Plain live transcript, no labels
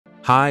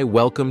Hi,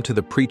 welcome to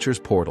the Preacher's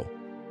Portal.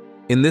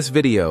 In this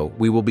video,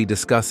 we will be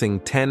discussing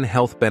 10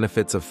 health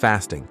benefits of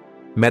fasting,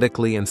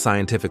 medically and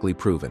scientifically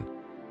proven.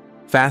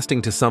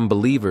 Fasting to some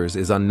believers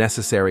is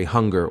unnecessary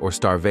hunger or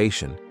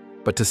starvation,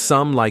 but to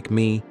some like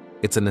me,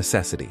 it's a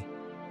necessity.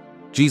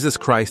 Jesus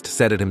Christ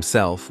said it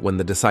himself when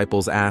the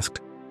disciples asked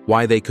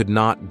why they could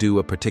not do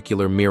a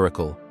particular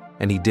miracle,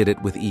 and he did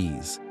it with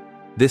ease.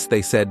 This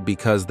they said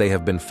because they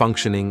have been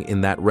functioning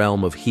in that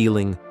realm of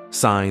healing,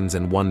 signs,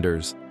 and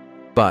wonders.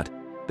 But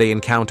they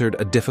encountered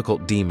a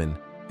difficult demon,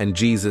 and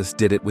Jesus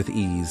did it with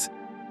ease.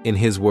 In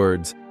his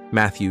words,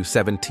 Matthew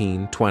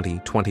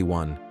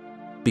 17:20-21.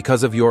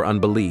 Because of your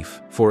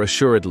unbelief, for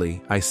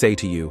assuredly, I say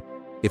to you,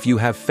 if you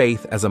have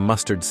faith as a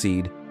mustard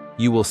seed,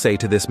 you will say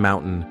to this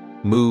mountain,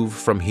 move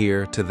from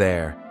here to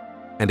there,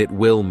 and it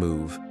will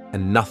move,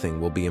 and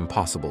nothing will be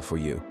impossible for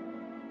you.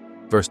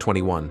 Verse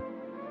 21.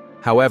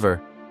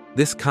 However,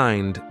 this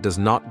kind does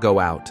not go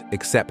out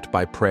except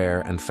by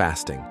prayer and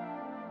fasting.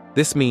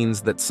 This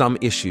means that some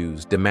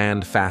issues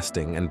demand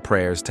fasting and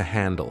prayers to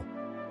handle.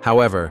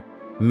 However,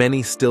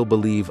 many still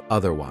believe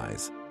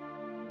otherwise.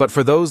 But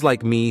for those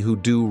like me who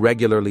do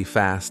regularly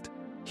fast,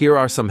 here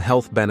are some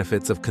health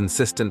benefits of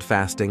consistent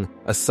fasting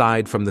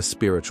aside from the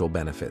spiritual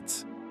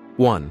benefits.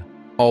 1.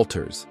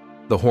 Alters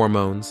the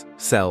hormones,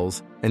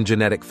 cells, and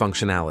genetic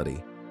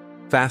functionality.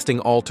 Fasting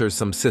alters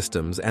some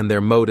systems and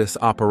their modus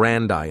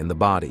operandi in the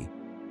body.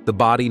 The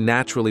body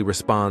naturally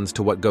responds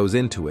to what goes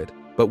into it,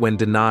 but when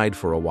denied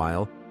for a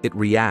while, it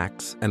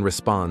reacts and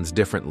responds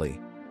differently.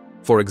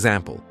 For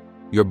example,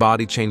 your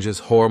body changes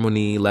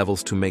hormone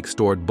levels to make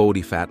stored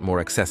body fat more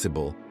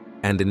accessible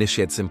and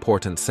initiates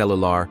important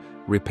cellular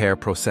repair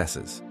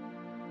processes.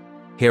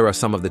 Here are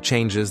some of the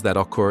changes that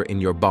occur in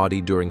your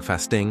body during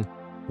fasting.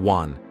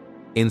 1.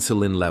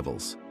 Insulin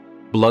levels.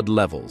 Blood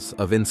levels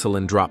of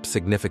insulin drop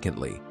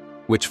significantly,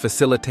 which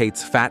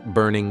facilitates fat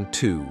burning.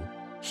 2.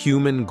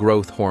 Human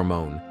growth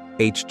hormone,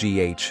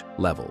 HGH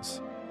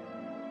levels.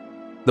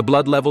 The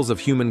blood levels of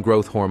human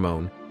growth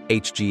hormone,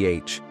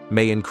 HGH,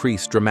 may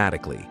increase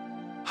dramatically.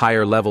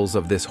 Higher levels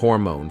of this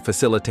hormone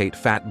facilitate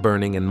fat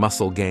burning and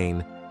muscle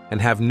gain and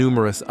have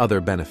numerous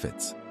other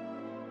benefits.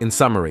 In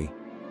summary,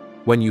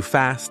 when you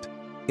fast,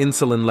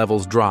 insulin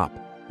levels drop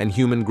and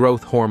human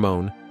growth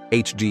hormone,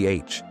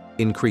 HGH,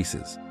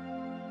 increases.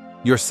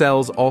 Your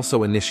cells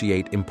also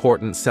initiate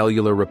important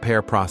cellular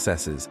repair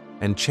processes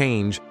and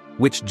change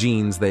which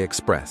genes they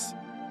express.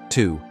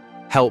 2.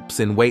 Helps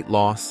in weight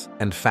loss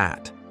and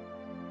fat.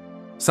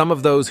 Some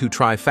of those who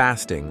try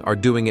fasting are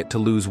doing it to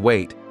lose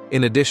weight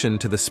in addition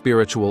to the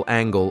spiritual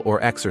angle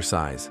or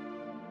exercise.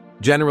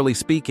 Generally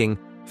speaking,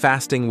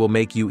 fasting will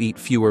make you eat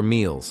fewer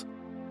meals,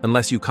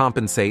 unless you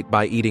compensate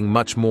by eating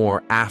much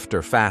more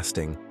after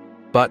fasting.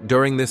 But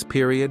during this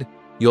period,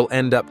 you'll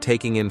end up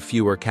taking in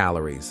fewer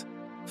calories.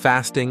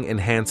 Fasting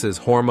enhances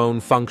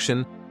hormone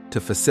function to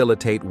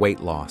facilitate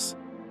weight loss.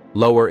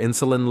 Lower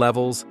insulin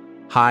levels,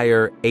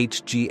 higher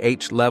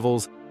HGH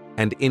levels,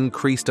 and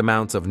increased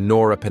amounts of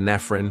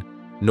norepinephrine,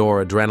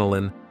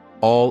 noradrenaline,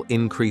 all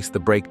increase the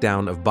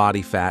breakdown of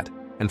body fat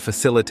and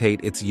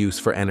facilitate its use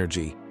for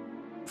energy.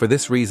 For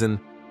this reason,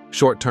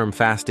 short-term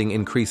fasting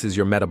increases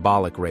your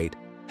metabolic rate,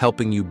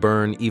 helping you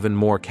burn even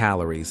more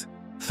calories.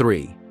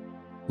 3.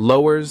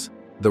 Lowers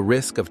the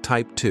risk of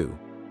type 2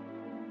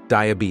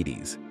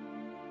 diabetes.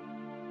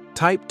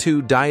 Type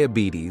 2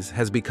 diabetes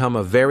has become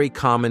a very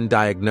common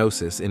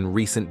diagnosis in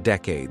recent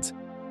decades.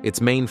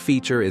 Its main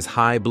feature is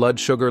high blood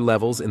sugar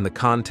levels in the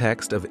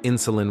context of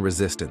insulin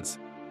resistance.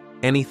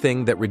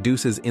 Anything that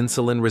reduces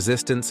insulin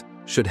resistance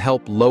should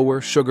help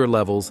lower sugar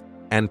levels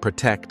and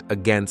protect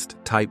against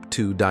type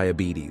 2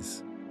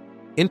 diabetes.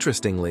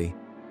 Interestingly,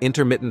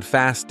 intermittent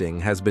fasting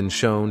has been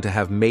shown to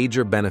have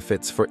major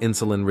benefits for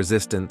insulin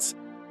resistance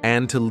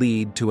and to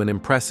lead to an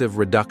impressive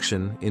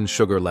reduction in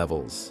sugar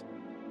levels.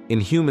 In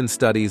human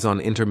studies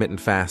on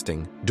intermittent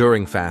fasting,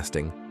 during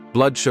fasting,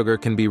 blood sugar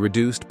can be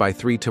reduced by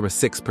 3 to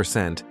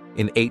 6%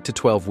 in 8 to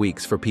 12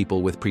 weeks for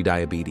people with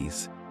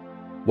prediabetes.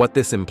 What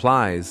this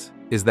implies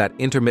is that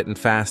intermittent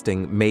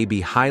fasting may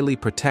be highly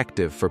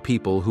protective for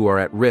people who are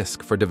at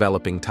risk for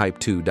developing type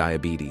 2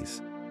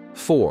 diabetes.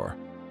 4.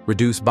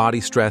 Reduce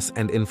body stress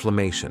and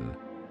inflammation.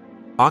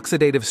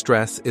 Oxidative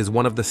stress is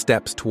one of the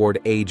steps toward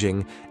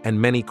aging and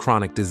many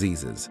chronic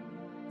diseases.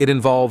 It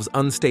involves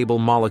unstable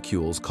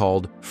molecules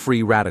called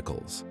free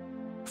radicals.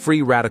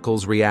 Free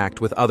radicals react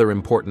with other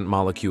important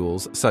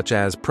molecules such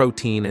as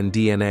protein and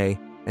DNA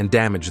and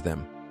damage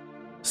them.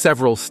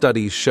 Several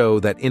studies show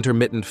that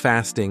intermittent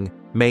fasting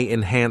may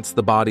enhance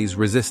the body's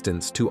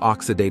resistance to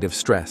oxidative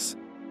stress.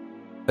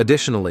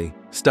 Additionally,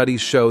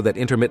 studies show that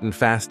intermittent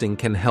fasting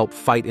can help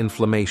fight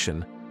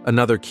inflammation,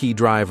 another key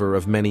driver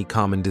of many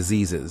common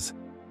diseases.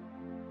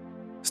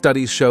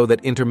 Studies show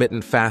that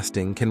intermittent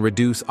fasting can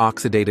reduce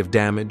oxidative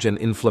damage and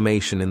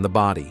inflammation in the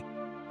body.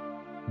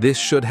 This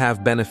should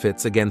have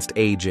benefits against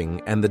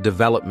aging and the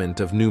development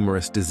of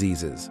numerous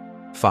diseases.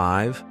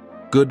 5.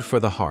 Good for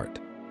the heart.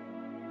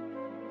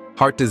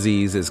 Heart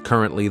disease is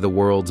currently the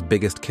world's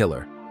biggest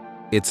killer.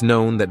 It's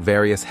known that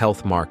various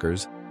health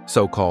markers,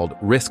 so-called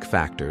risk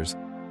factors,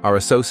 are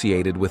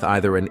associated with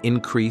either an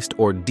increased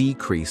or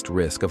decreased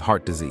risk of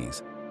heart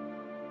disease.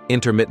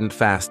 Intermittent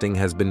fasting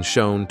has been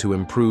shown to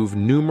improve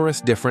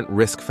numerous different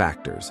risk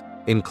factors,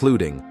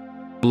 including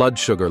blood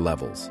sugar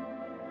levels,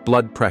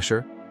 blood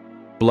pressure,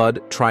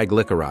 blood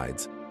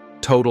triglycerides,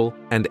 total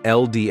and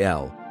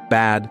LDL,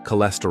 bad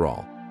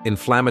cholesterol,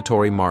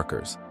 inflammatory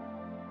markers.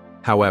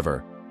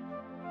 However,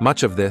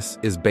 much of this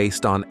is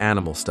based on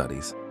animal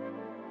studies.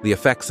 The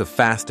effects of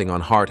fasting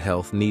on heart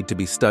health need to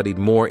be studied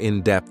more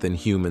in depth in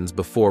humans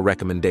before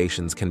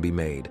recommendations can be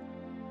made.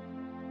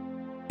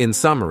 In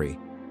summary,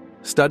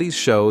 studies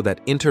show that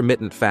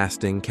intermittent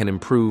fasting can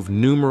improve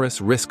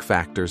numerous risk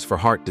factors for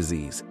heart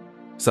disease,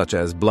 such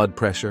as blood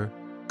pressure,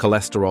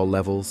 cholesterol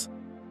levels,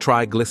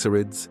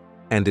 triglycerides,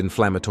 and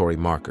inflammatory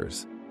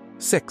markers.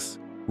 6.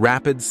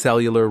 Rapid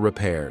cellular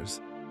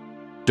repairs.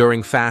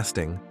 During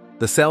fasting,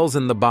 the cells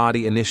in the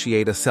body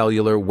initiate a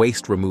cellular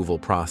waste removal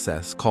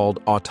process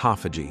called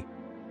autophagy.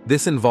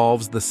 This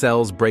involves the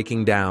cells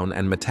breaking down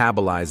and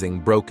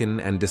metabolizing broken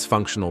and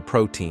dysfunctional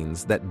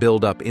proteins that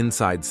build up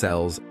inside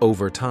cells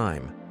over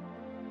time.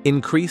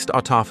 Increased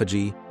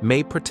autophagy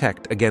may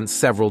protect against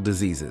several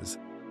diseases,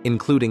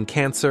 including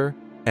cancer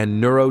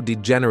and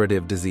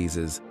neurodegenerative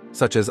diseases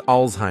such as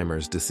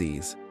Alzheimer's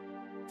disease.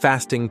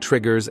 Fasting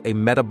triggers a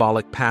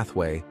metabolic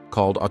pathway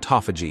called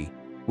autophagy,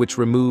 which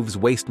removes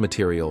waste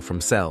material from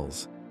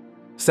cells.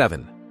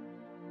 7.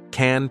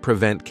 Can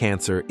prevent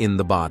cancer in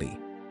the body.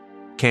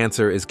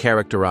 Cancer is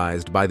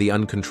characterized by the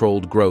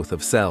uncontrolled growth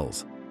of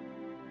cells.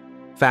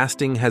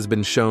 Fasting has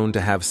been shown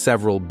to have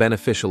several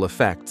beneficial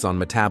effects on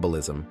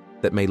metabolism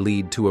that may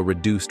lead to a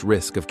reduced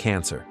risk of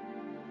cancer.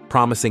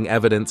 Promising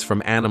evidence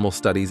from animal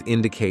studies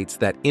indicates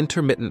that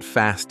intermittent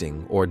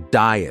fasting or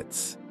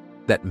diets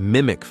that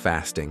mimic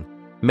fasting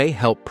may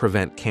help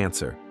prevent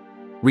cancer.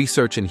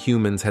 Research in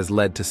humans has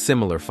led to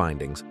similar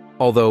findings,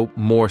 although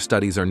more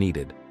studies are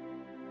needed.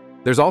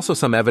 There's also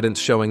some evidence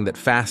showing that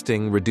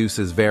fasting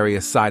reduces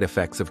various side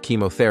effects of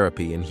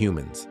chemotherapy in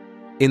humans.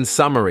 In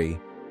summary,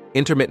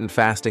 intermittent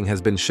fasting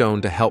has been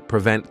shown to help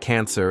prevent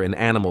cancer in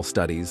animal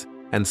studies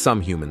and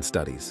some human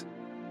studies.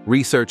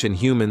 Research in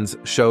humans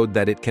showed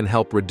that it can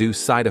help reduce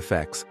side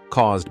effects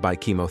caused by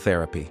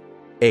chemotherapy.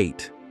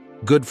 8.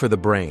 Good for the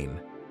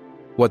brain.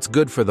 What's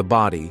good for the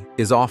body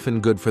is often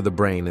good for the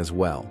brain as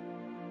well.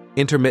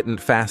 Intermittent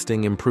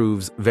fasting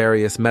improves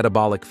various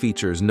metabolic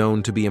features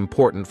known to be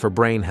important for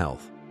brain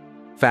health.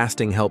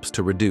 Fasting helps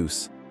to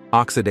reduce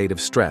oxidative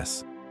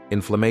stress,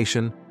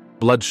 inflammation,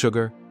 blood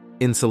sugar,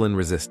 insulin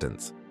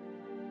resistance.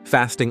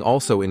 Fasting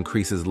also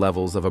increases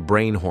levels of a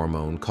brain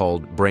hormone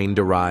called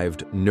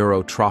brain-derived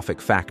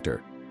neurotrophic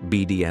factor,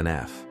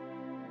 BDNF.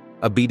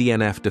 A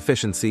BDNF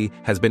deficiency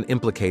has been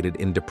implicated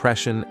in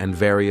depression and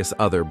various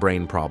other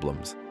brain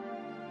problems.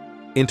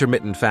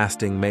 Intermittent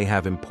fasting may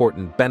have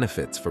important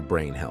benefits for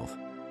brain health.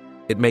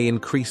 It may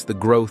increase the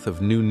growth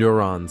of new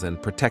neurons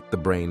and protect the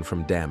brain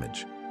from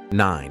damage.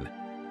 9.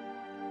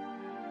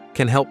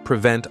 Can help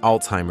prevent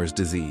Alzheimer's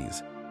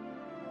disease.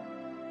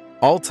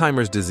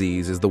 Alzheimer's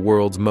disease is the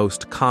world's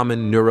most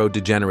common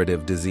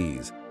neurodegenerative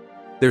disease.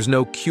 There's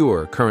no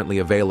cure currently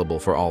available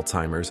for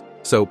Alzheimer's,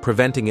 so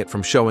preventing it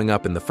from showing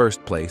up in the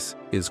first place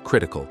is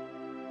critical.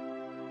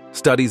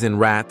 Studies in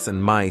rats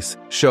and mice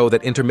show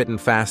that intermittent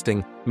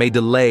fasting may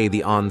delay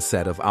the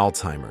onset of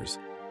Alzheimer's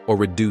or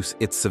reduce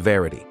its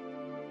severity.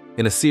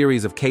 In a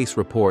series of case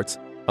reports,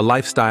 a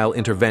lifestyle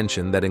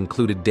intervention that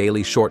included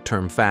daily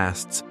short-term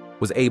fasts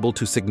was able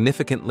to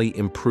significantly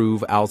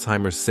improve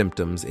Alzheimer's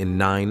symptoms in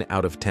 9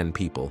 out of 10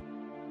 people.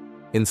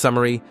 In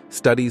summary,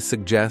 studies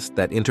suggest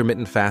that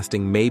intermittent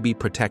fasting may be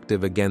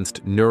protective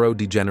against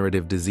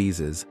neurodegenerative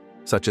diseases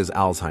such as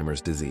Alzheimer's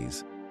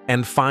disease.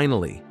 And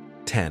finally,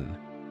 10.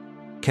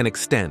 Can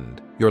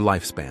extend your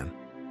lifespan.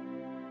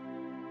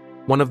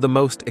 One of the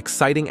most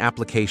exciting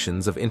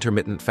applications of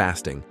intermittent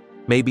fasting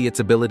may be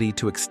its ability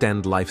to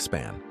extend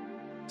lifespan.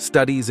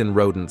 Studies in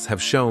rodents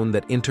have shown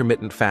that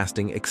intermittent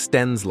fasting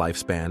extends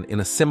lifespan in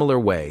a similar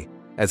way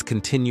as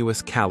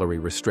continuous calorie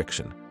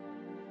restriction.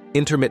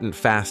 Intermittent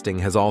fasting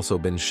has also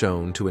been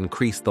shown to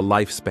increase the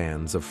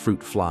lifespans of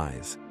fruit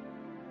flies.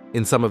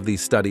 In some of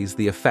these studies,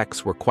 the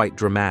effects were quite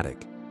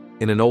dramatic.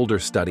 In an older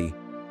study,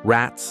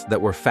 rats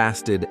that were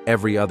fasted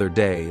every other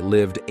day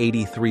lived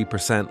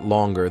 83%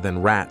 longer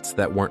than rats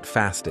that weren't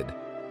fasted.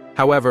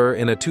 However,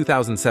 in a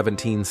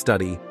 2017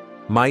 study,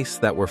 mice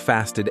that were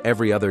fasted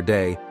every other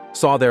day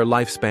saw their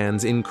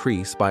lifespans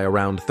increase by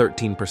around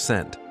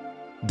 13%.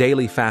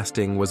 Daily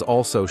fasting was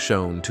also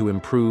shown to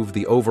improve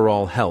the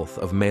overall health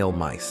of male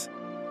mice.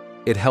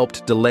 It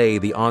helped delay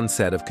the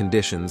onset of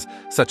conditions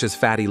such as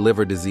fatty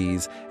liver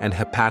disease and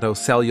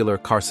hepatocellular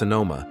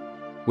carcinoma,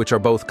 which are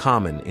both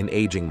common in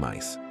aging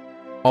mice.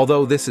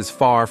 Although this is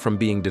far from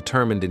being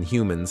determined in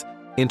humans,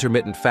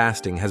 intermittent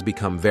fasting has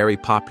become very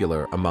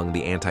popular among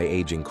the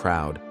anti-aging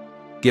crowd.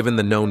 Given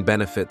the known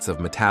benefits of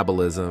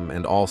metabolism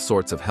and all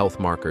sorts of health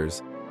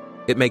markers,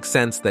 it makes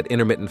sense that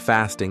intermittent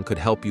fasting could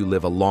help you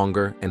live a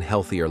longer and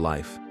healthier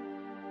life.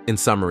 In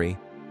summary,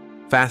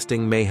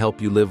 fasting may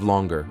help you live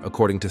longer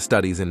according to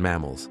studies in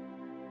mammals.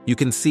 You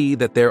can see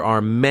that there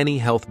are many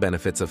health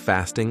benefits of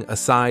fasting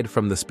aside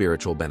from the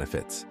spiritual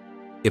benefits.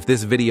 If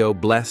this video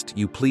blessed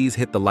you, please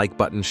hit the like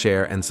button,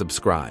 share, and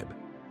subscribe.